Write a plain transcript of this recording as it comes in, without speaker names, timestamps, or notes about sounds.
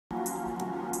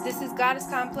This is Goddess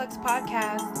Complex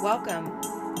Podcast. Welcome.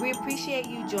 We appreciate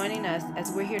you joining us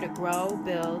as we're here to grow,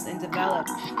 build, and develop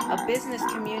a business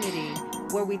community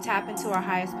where we tap into our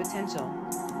highest potential.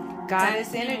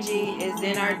 Goddess energy is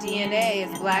in our DNA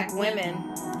as Black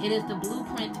women. It is the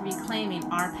blueprint to reclaiming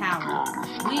our power.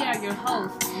 We are your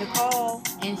hosts, Nicole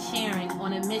and Sharon,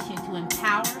 on a mission to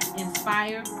empower,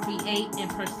 inspire, create, and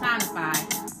personify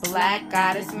Black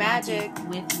Goddess Magic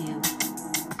with you.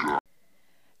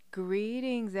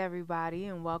 Greetings, everybody,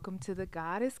 and welcome to the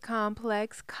Goddess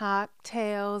Complex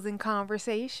Cocktails and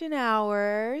Conversation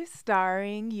Hour,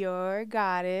 starring your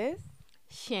goddess,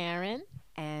 Sharon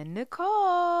and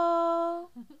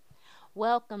Nicole.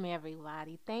 Welcome,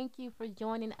 everybody. Thank you for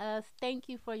joining us. Thank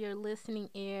you for your listening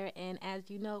ear. And as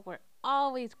you know, we're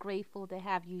always grateful to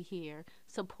have you here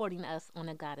supporting us on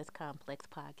the Goddess Complex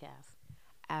Podcast.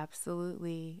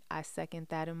 Absolutely. I second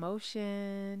that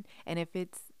emotion. And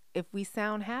if we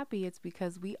sound happy, it's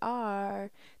because we are.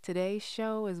 Today's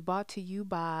show is brought to you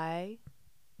by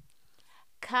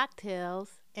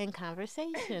Cocktails and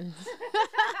Conversations.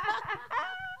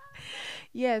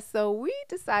 Yes, so we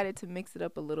decided to mix it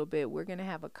up a little bit. We're going to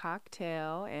have a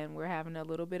cocktail and we're having a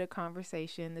little bit of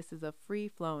conversation. This is a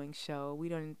free-flowing show. We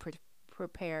don't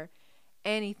prepare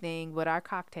anything but our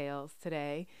cocktails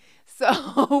today.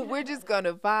 So we're just going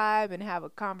to vibe and have a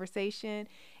conversation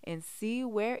and see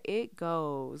where it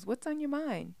goes. What's on your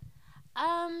mind?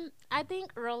 I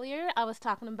think earlier I was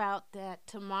talking about that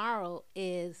tomorrow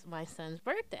is my son's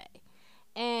birthday.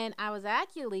 And I was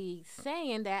actually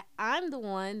saying that I'm the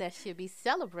one that should be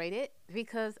celebrated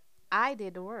because I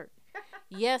did the work.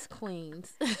 Yes,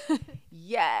 queens.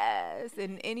 Yes.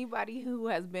 And anybody who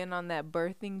has been on that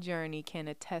birthing journey can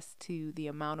attest to the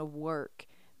amount of work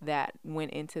that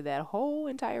went into that whole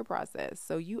entire process.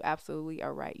 So you absolutely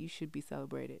are right. You should be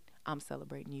celebrated. I'm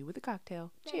celebrating you with a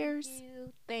cocktail. Cheers.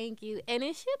 Thank you. And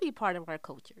it should be part of our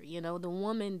culture. You know, the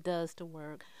woman does the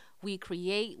work. We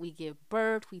create, we give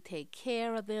birth, we take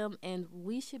care of them, and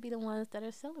we should be the ones that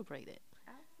are celebrated.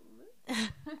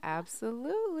 Absolutely.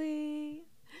 Absolutely.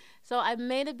 So I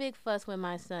made a big fuss with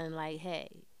my son, like, hey,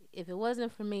 if it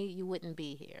wasn't for me, you wouldn't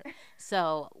be here.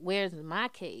 So where's my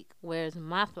cake? Where's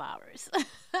my flowers?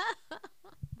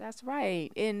 That's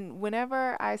right. And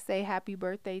whenever I say happy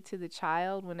birthday to the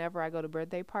child, whenever I go to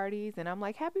birthday parties and I'm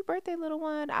like, happy birthday, little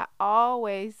one, I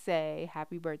always say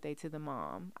happy birthday to the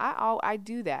mom. I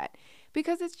do that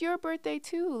because it's your birthday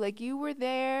too. Like you were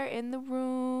there in the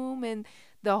room and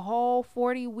the whole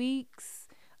 40 weeks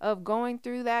of going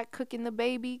through that cooking the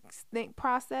baby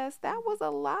process, that was a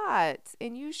lot.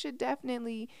 And you should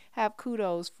definitely have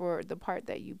kudos for the part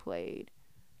that you played.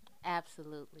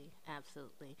 Absolutely.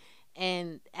 Absolutely.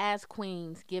 And as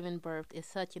queens, giving birth is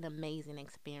such an amazing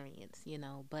experience, you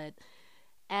know. But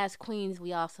as queens,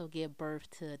 we also give birth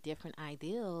to different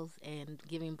ideals and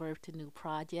giving birth to new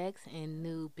projects and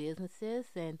new businesses.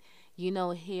 And, you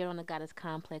know, here on the Goddess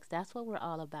Complex, that's what we're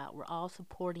all about. We're all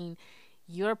supporting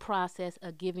your process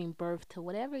of giving birth to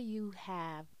whatever you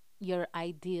have, your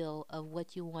ideal of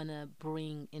what you want to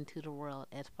bring into the world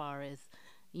as far as,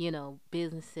 you know,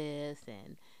 businesses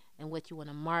and what you want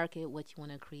to market, what you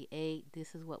want to create.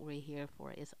 This is what we're here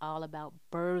for. It's all about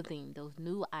birthing those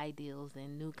new ideals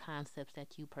and new concepts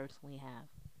that you personally have.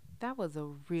 That was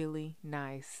a really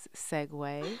nice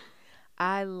segue.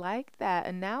 I like that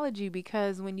analogy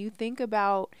because when you think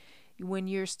about when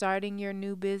you're starting your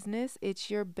new business, it's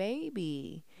your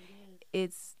baby.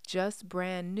 It's just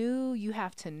brand new. You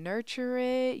have to nurture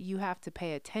it. You have to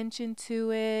pay attention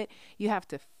to it. You have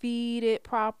to feed it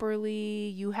properly.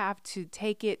 You have to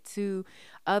take it to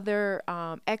other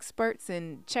experts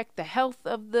and check the health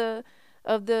of the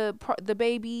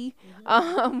baby.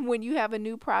 When you have a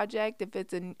new project, if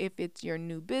it's your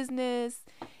new business,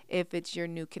 if it's your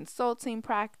new consulting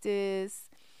practice,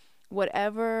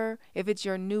 whatever, if it's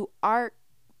your new art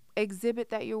exhibit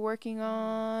that you're working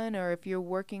on, or if you're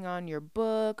working on your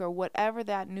book or whatever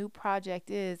that new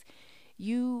project is,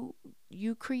 you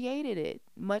created it,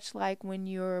 much like when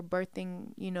you're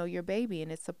birthing, you know, your baby,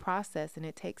 and it's a process and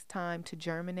it takes time to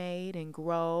germinate and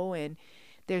grow, and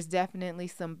there's definitely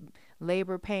some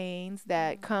labor pains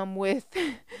that come with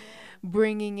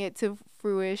bringing it to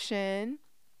fruition.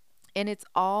 And it's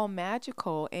all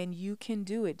magical, and you can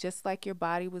do it just like your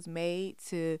body was made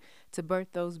to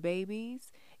birth those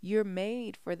babies. You're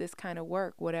made for this kind of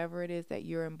work, whatever it is that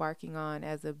you're embarking on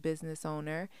as a business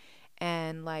owner.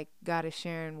 And like Goddess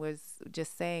Sharon was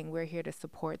just saying, we're here to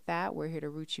support that. We're here to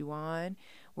root you on.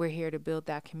 We're here to build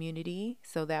that community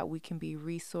so that we can be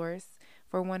resource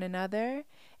for one another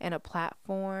and a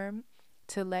platform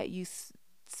to let you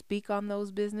speak on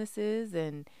those businesses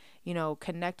and,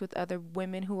 connect with other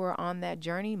women who are on that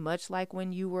journey, much like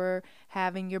when you were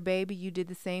having your baby, you did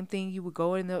the same thing. You would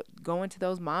go into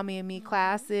those mommy and me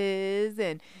classes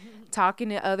and talking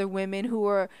to other women who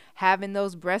are having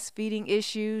those breastfeeding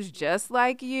issues just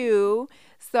like you.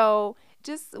 So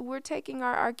just we're taking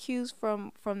our cues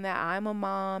from that. I'm a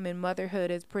mom, and motherhood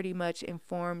has pretty much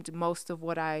informed most of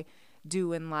what I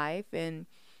do in life, and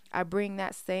I bring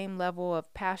that same level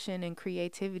of passion and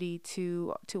creativity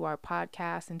to our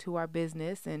podcast and to our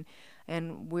business,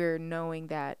 and we're knowing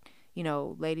that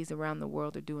ladies around the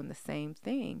world are doing the same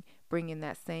thing, bringing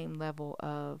that same level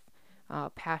of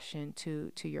passion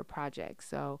to your project.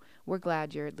 So we're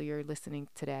glad you're listening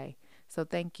today. So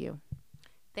thank you.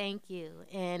 Thank you.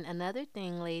 And another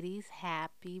thing, ladies,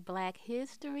 happy Black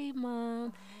History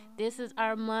Month. This is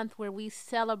our month where we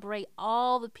celebrate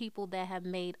all the people that have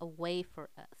made a way for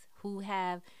us, who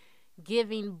have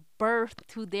given birth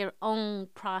to their own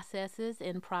processes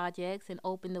and projects and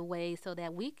opened the way so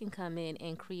that we can come in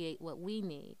and create what we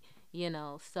need.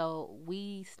 So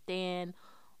we stand,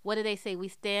 what do they say? We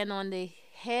stand on the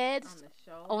heads,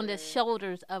 on the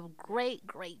shoulders of great,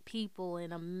 great people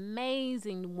and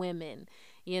amazing women,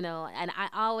 and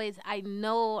I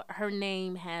know her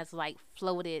name has like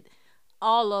floated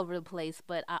all over the place,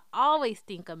 but I always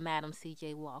think of Madam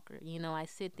C.J. Walker. I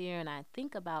sit there and I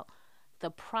think about the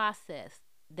process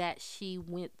that she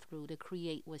went through to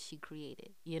create what she created,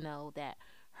 that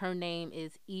her name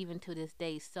is even to this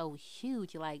day so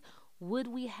huge. Like, would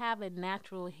we have a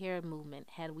natural hair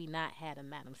movement had we not had a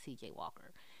Madam C.J.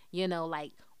 Walker?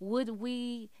 Like, would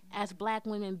we as Black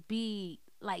women be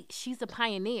like, she's a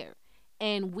pioneer,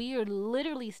 and we are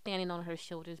literally standing on her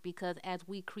shoulders, because as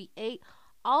we create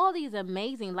all these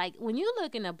amazing, like when you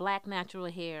look in the Black natural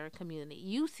hair community,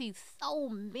 you see so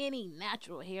many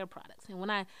natural hair products. And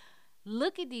when I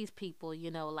look at these people,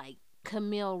 like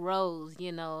Camille Rose,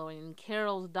 and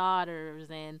Carol's Daughters,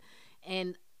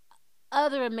 and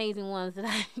other amazing ones that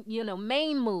I,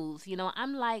 main moves,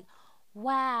 I'm like,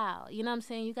 wow, what I'm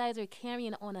saying? You guys are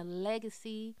carrying on a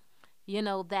legacy,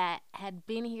 that had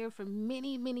been here for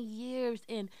many, many years.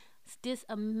 And this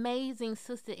amazing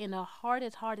sister in her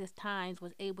hardest times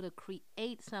was able to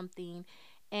create something.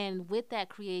 And with that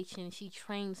creation, she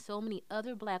trained so many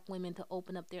other Black women to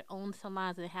open up their own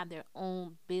salons and have their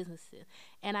own businesses.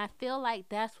 And I feel like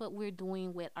that's what we're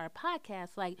doing with our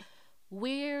podcast. Like,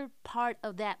 we're part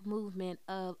of that movement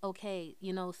of, okay,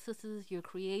 sisters, you're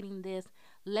creating this.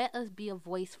 Let us be a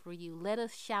voice for you. Let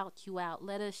us shout you out.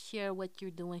 Let us share what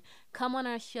you're doing. Come on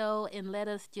our show and let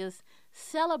us just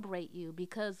celebrate you,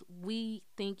 because we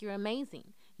think you're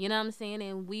amazing. You know what I'm saying?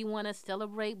 And we want to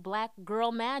celebrate Black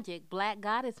girl magic, Black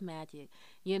goddess magic,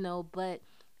 but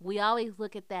we always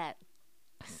look at that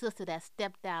sister that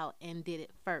stepped out and did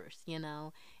it first,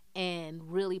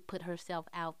 and really put herself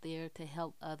out there to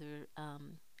help other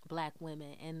Black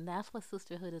women. And that's what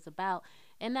sisterhood is about.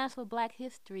 And that's what Black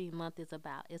History Month is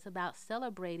about. It's about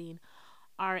celebrating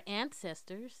our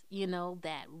ancestors,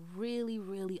 that really,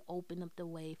 really opened up the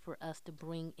way for us to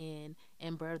bring in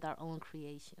and birth our own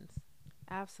creations.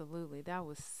 Absolutely. That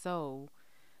was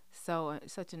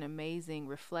such an amazing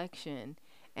reflection,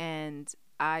 and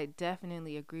I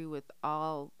definitely agree with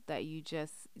all that you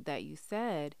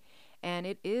said. And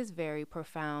it is very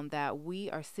profound that we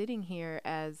are sitting here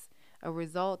as a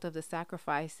result of the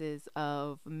sacrifices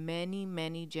of many,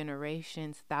 many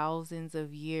generations, thousands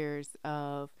of years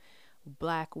of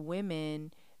Black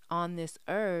women on this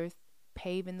earth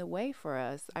paving the way for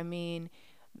us. I mean,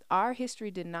 our history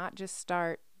did not just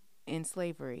start in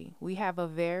slavery. We have a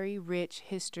very rich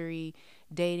history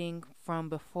dating from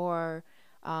before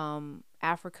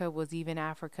Africa was even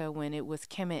Africa, when it was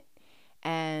Kemet.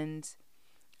 And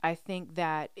I think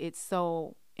that it's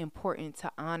so important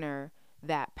to honor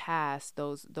that past,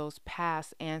 those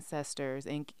past ancestors,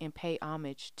 and pay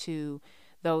homage to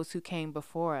those who came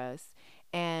before us.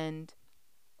 And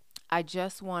I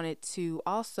just wanted to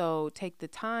also take the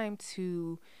time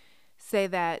to say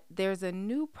that there's a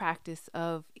new practice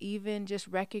of even just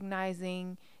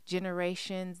recognizing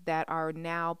generations that are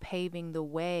now paving the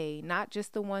way, not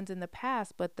just the ones in the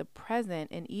past, but the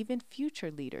present and even future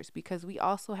leaders, because we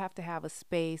also have to have a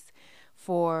space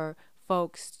for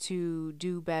folks to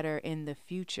do better in the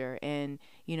future and,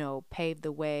 pave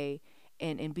the way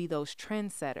and be those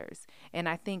trendsetters. And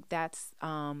I think that's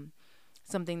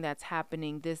something that's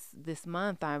happening this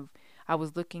month. I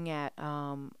was looking at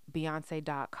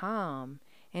Beyonce.com,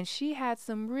 and she had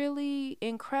some really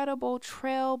incredible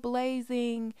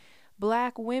trailblazing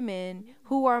Black women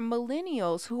who are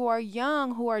millennials, who are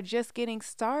young, who are just getting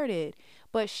started,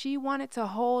 but she wanted to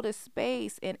hold a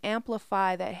space and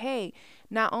amplify that, hey,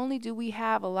 not only do we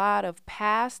have a lot of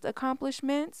past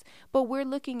accomplishments, but we're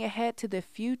looking ahead to the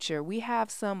future. We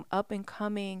have some up and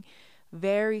coming,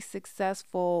 very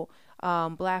successful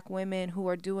black women who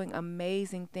are doing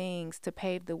amazing things to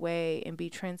pave the way and be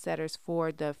trendsetters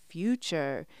for the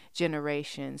future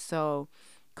generation. So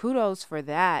kudos for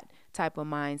that type of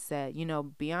mindset. You know,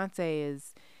 Beyonce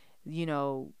is,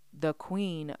 the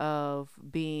queen of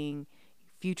being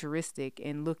futuristic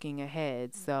and looking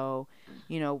ahead. So,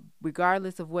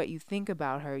 regardless of what you think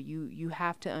about her, you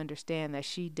have to understand that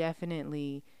she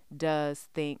definitely does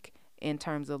think in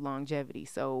terms of longevity.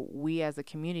 So we as a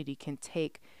community can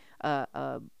take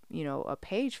a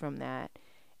page from that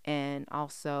and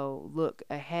also look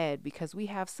ahead, because we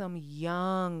have some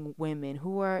young women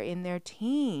who are in their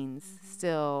teens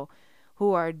still,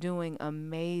 who are doing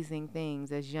amazing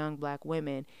things as young black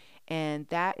women. And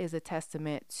that is a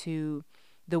testament to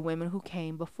the women who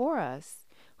came before us,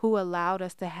 who allowed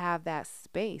us to have that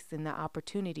space and the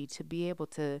opportunity to be able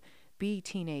to be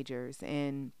teenagers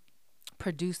and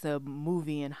produce a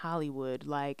movie in Hollywood,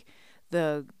 like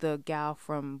the gal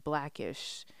from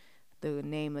Blackish. The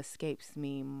name escapes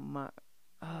me.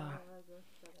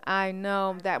 I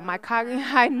know that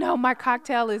I know my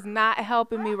cocktail is not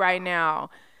helping me right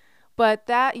now. But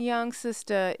that young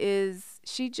sister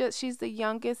she's the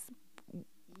youngest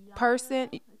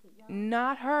person,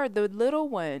 not her, the little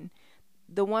one,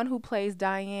 the one who plays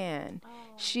Diane.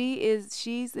 She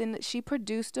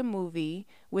produced a movie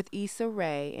with Issa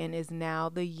Rae and is now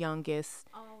the youngest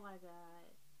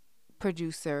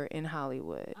producer in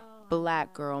Hollywood.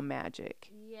 Black Girl Magic.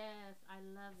 Yes, I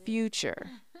love it. Future.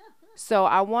 So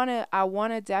I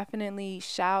wanna definitely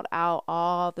shout out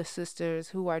all the sisters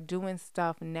who are doing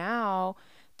stuff now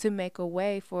to make a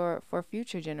way for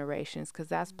future generations, because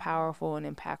that's powerful and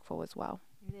impactful as well.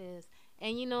 It is.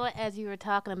 And you know what? As you were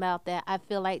talking about that, I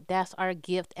feel like that's our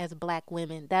gift as black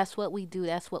women. That's what we do.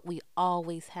 That's what we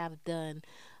always have done.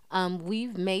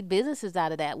 We've made businesses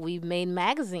out of that. We've made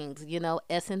magazines. You know,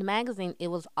 Essence Magazine. It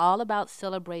was all about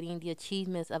celebrating the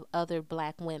achievements of other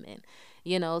black women.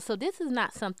 You know, so this is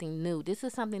not something new. This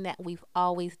is something that we've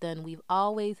always done. We've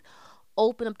always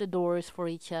opened up the doors for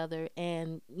each other,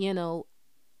 and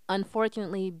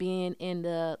unfortunately, being in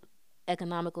the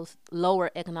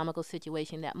lower economical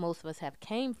situation that most of us have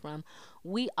came from,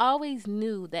 we always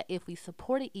knew that if we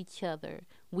supported each other,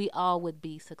 we all would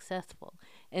be successful.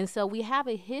 And so we have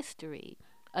a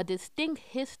distinct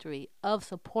history of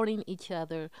supporting each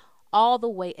other all the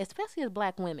way, especially as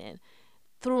black women,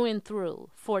 through and through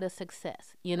for the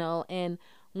success. And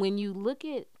when you look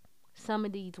at some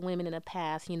of these women in the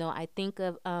past, I think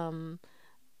of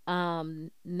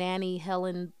Nanny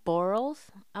Helen Burroughs.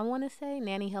 I want to say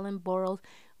Nanny Helen Burroughs,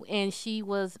 and she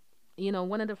was,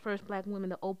 one of the first black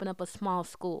women to open up a small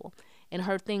school, and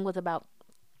her thing was about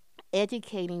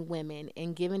educating women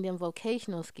and giving them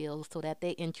vocational skills so that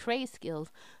they and trade skills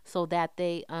so that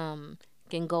they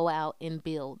can go out and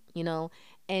build,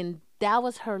 and that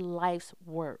was her life's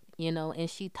work, and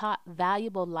she taught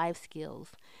valuable life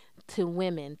skills to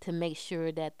women to make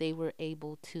sure that they were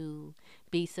able to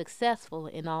be successful.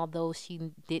 And although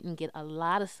she didn't get a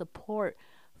lot of support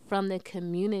from the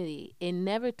community, it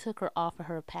never took her off of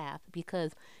her path,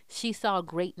 because she saw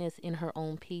greatness in her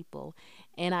own people.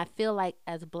 And I feel like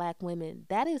as black women,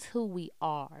 that is who we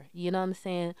are. You know what I'm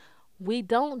saying? We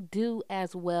don't do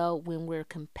as well when we're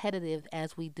competitive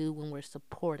as we do when we're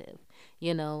supportive,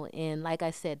 and like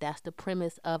I said, that's the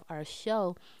premise of our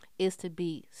show, is to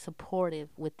be supportive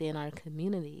within our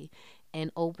community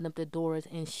and open up the doors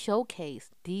and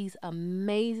showcase these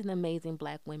amazing, amazing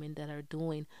black women that are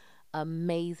doing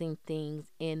amazing things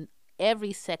in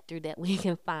every sector that we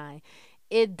can find.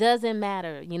 It doesn't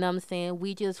matter, you know what I'm saying?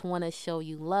 We just want to show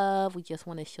you love. We just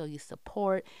want to show you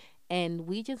support. And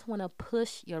we just want to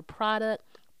push your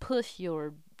product, push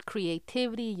your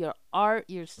creativity, your art,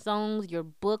 your songs, your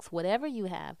books, whatever you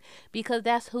have, because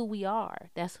that's who we are.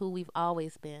 That's who we've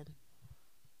always been.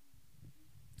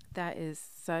 That is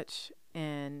such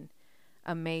an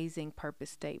amazing purpose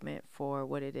statement for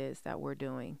what it is that we're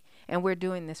doing. And we're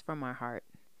doing this from our heart.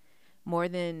 More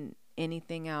than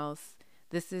anything else,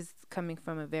 this is coming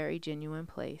from a very genuine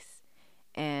place.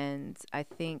 And I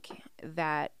think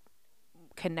that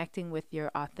connecting with your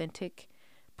authentic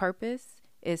purpose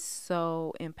is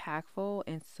so impactful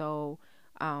and so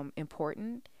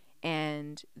important.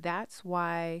 And that's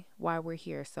why we're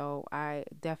here. So I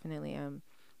definitely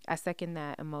I second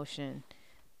that emotion.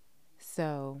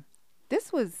 So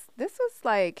this was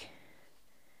like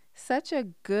such a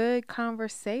good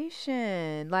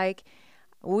conversation. Like,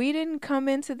 We didn't come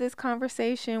into this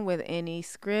conversation with any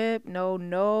script, no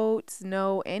notes,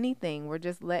 no anything. We're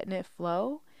just letting it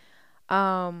flow.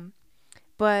 Um,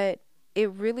 but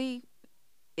it really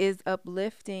is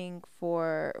uplifting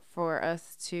for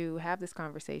us to have this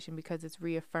conversation because it's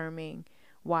reaffirming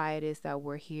why it is that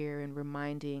we're here and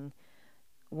reminding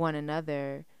one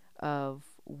another of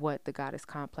what the goddess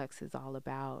complex is all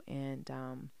about. And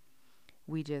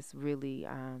we just really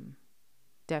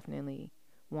definitely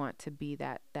want to be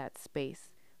that space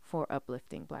for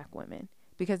uplifting black women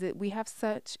because we have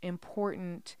such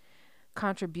important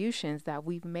contributions that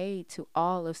we've made to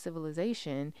all of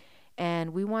civilization,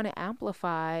 and we want to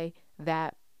amplify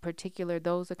that particular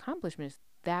those accomplishments,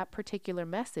 that particular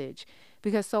message,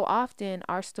 because so often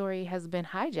our story has been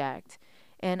hijacked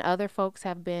and other folks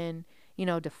have been,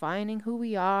 defining who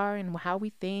we are and how we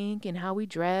think and how we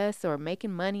dress or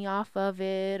making money off of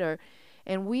it, or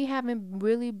and we haven't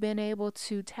really been able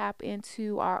to tap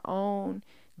into our own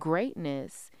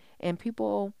greatness. And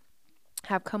people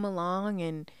have come along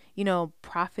and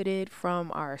profited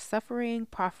from our suffering,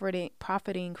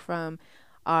 profiting from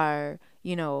our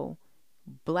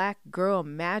black girl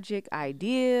magic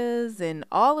ideas and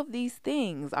all of these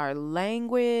things, our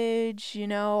language,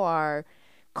 our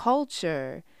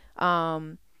culture,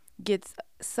 um, gets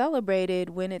celebrated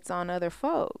when it's on other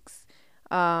folks.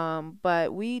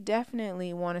 But we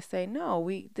definitely want to say no.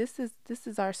 We this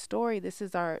is our story. This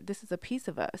is a piece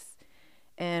of us,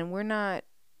 and we're not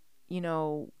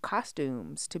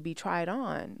costumes to be tried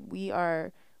on. We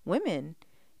are women,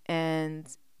 and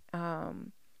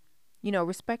um,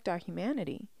 respect our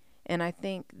humanity. And I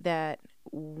think that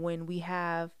when we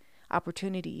have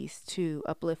opportunities to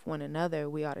uplift one another,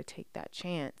 we ought to take that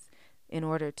chance in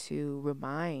order to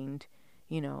remind,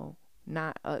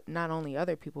 not only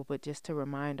other people, but just to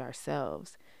remind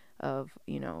ourselves of,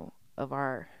 of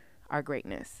our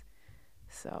greatness.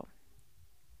 So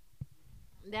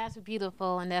That's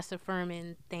beautiful and that's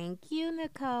affirming. Thank you,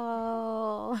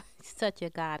 Nicole. Such a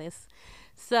goddess.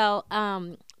 So,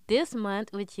 this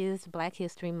month, which is Black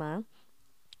History Month,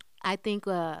 I think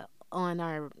on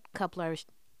our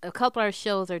a couple of our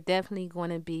shows are definitely going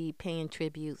to be paying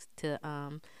tributes to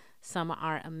some of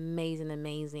our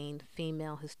amazing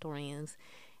female historians.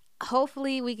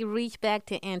 Hopefully, we can reach back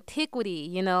to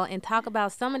antiquity, and talk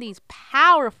about some of these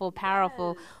powerful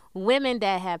women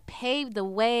that have paved the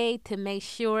way to make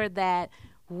sure that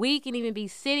we can even be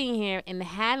sitting here and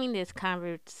having this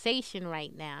conversation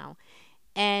right now.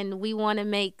 And we want to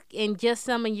make, and just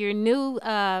some of your new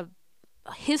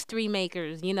history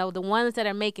makers, the ones that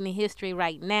are making the history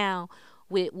right now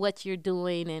with what you're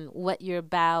doing and what you're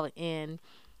about and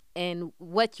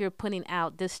what you're putting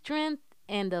out. The strength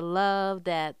and the love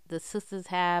that the sisters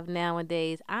have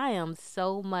nowadays, I am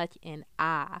so much in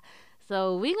awe.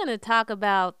 So we're going to talk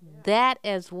about that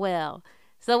as well.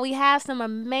 So we have some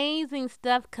amazing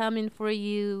stuff coming for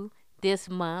you this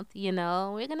month. We're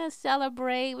going to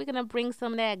celebrate. We're going to bring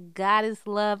some of that goddess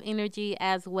love energy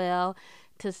as well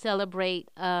to celebrate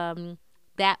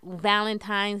that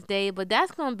Valentine's Day, but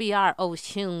that's going to be our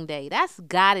Oshun Day. That's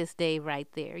Goddess Day right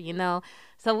there.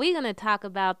 So we're going to talk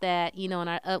about that, in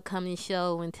our upcoming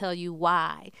show and tell you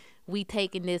why we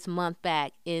taking this month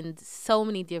back in so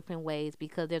many different ways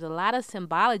because there's a lot of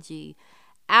symbology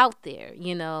out there.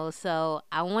 So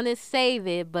I want to save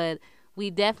it, but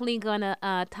we definitely going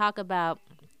to talk about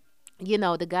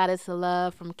the goddess of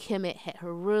love from Kemet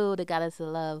Heru, the goddess of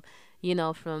love,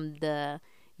 from the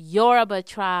Yoruba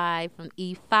tribe, from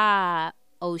Ifa,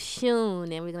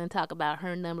 Oshun, and we're going to talk about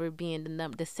her number being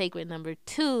the sacred number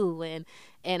 2,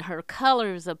 and her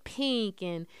colors of pink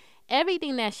and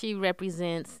everything that she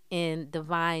represents in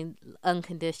divine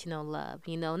unconditional love.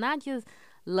 Not just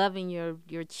loving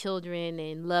your children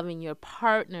and loving your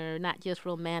partner, not just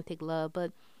romantic love,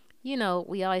 but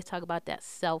we always talk about that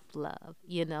self-love,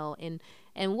 and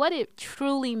what it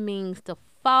truly means to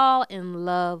fall in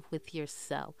love with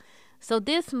yourself. So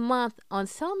this month, on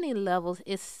so many levels,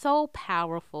 is so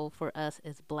powerful for us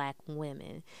as Black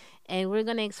women. And we're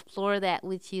going to explore that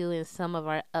with you in some of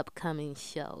our upcoming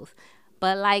shows.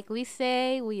 But like we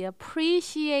say, we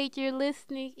appreciate your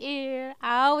listening ear.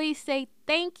 I always say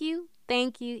thank you,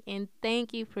 and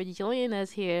thank you for joining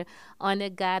us here on the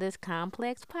Goddess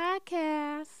Complex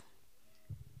podcast.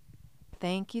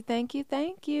 thank you, thank you,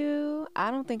 thank you. I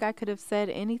don't think I could have said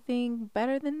anything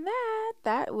better than that.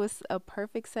 That was a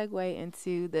perfect segue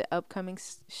into the upcoming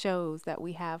shows that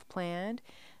we have planned.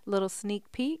 Little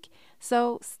sneak peek.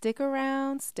 So stick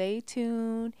around, stay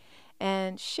tuned,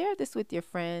 and share this with your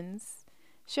friends.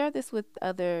 Share this with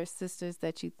other sisters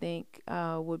that you think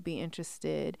would be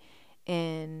interested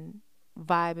in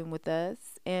vibing with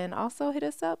us. And also hit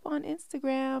us up on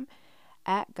Instagram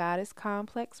at Goddess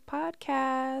Complex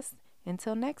Podcast.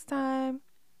 Until next time,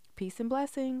 peace and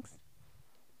blessings.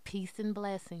 Peace and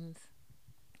blessings.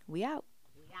 We out.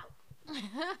 We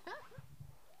out.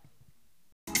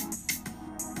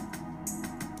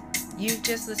 You've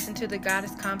just listened to the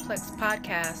Goddess Complex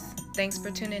Podcast. Thanks for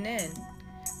tuning in.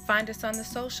 Find us on the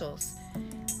socials.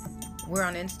 We're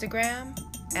on Instagram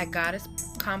at Goddess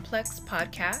Complex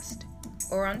Podcast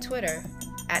or on Twitter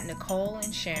at Nicole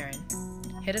and Sharon.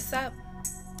 Hit us up.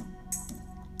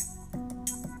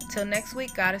 Till next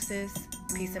week, goddesses,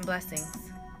 peace and blessings.